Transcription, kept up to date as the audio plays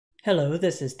Hello,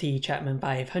 this is T Chapman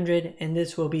 500, and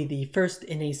this will be the first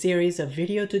in a series of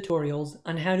video tutorials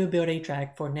on how to build a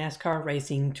track for NASCAR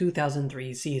Racing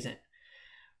 2003 season.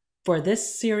 For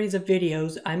this series of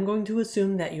videos, I'm going to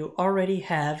assume that you already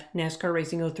have NASCAR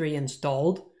Racing 03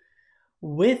 installed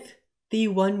with the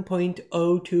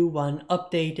 1.021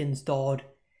 update installed,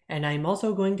 and I'm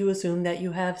also going to assume that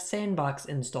you have Sandbox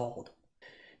installed.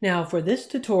 Now for this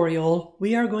tutorial,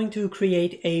 we are going to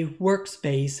create a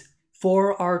workspace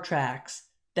for our tracks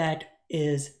that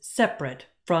is separate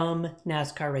from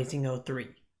NASCAR Racing 03.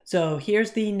 So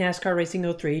here's the NASCAR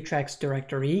Racing 03 tracks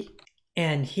directory,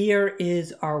 and here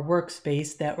is our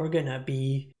workspace that we're gonna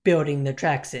be building the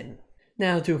tracks in.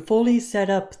 Now to fully set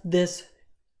up this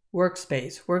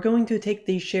workspace, we're going to take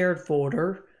the shared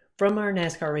folder from our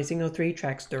NASCAR Racing 03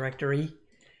 tracks directory,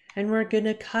 and we're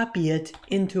gonna copy it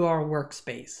into our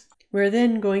workspace. We're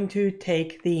then going to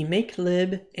take the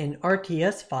makelib and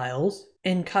RTS files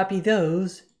and copy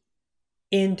those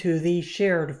into the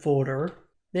shared folder.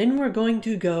 Then we're going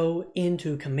to go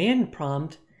into command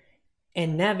prompt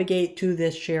and navigate to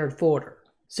this shared folder.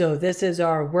 So this is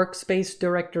our workspace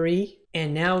directory,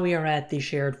 and now we are at the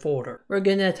shared folder. We're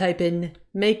gonna type in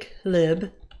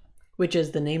makelib, which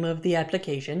is the name of the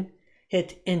application,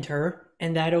 hit enter,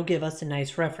 and that'll give us a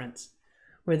nice reference.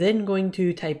 We're then going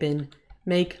to type in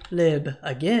makelib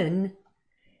again,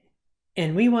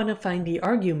 and we want to find the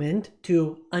argument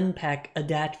to unpack a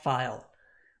dat file,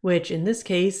 which in this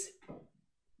case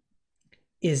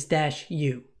is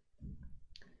 -u.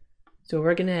 So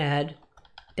we're going to add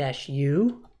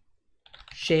 -u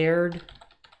shared.dat,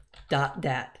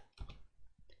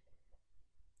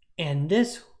 and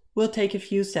this will take a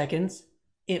few seconds.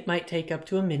 It might take up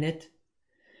to a minute,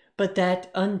 but that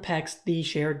unpacks the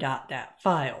shared.dat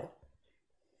file.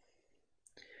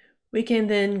 We can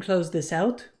then close this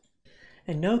out,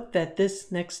 and note that this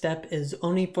next step is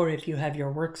only for if you have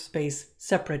your workspace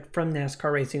separate from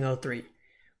NASCAR Racing 03.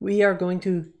 We are going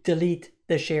to delete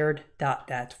the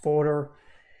shared.dat folder,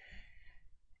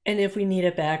 and if we need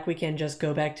it back, we can just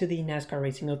go back to the NASCAR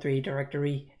Racing 03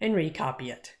 directory and recopy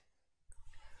it.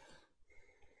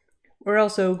 We're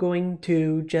also going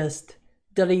to just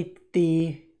delete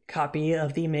the copy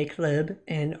of the makelib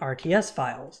and RTS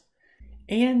files.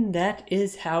 And that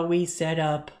is how we set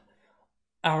up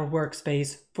our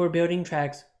workspace for building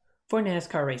tracks for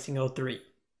NASCAR Racing 03.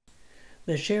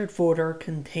 The shared folder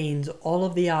contains all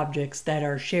of the objects that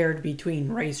are shared between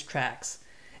racetracks,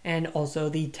 and also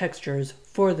the textures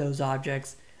for those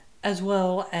objects, as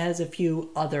well as a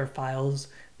few other files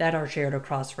that are shared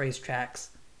across racetracks.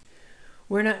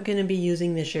 We're not going to be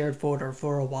using the shared folder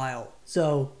for a while,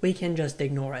 so we can just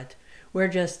ignore it. We're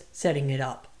just setting it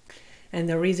up. And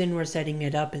the reason we're setting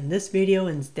it up in this video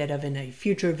instead of in a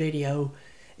future video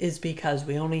is because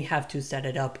we only have to set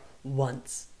it up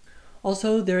once.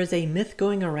 Also, there is a myth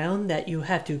going around that you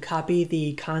have to copy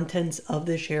the contents of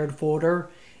the shared folder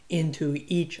into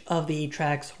each of the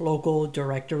track's local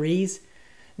directories.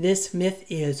 This myth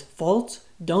is false.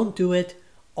 Don't do it.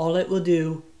 All it will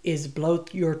do is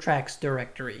bloat your tracks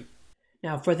directory.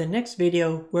 Now for the next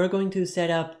video, we're going to set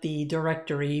up the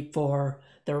directory for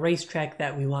the racetrack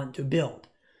that we want to build.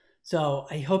 So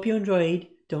I hope you enjoyed.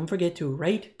 Don't forget to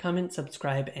rate, comment,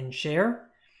 subscribe, and share.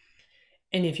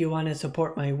 And if you want to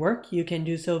support my work, you can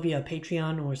do so via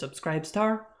Patreon or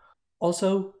Subscribestar.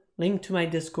 Also, link to my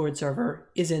Discord server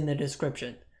is in the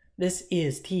description. This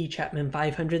is T Chapman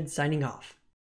 500 signing off.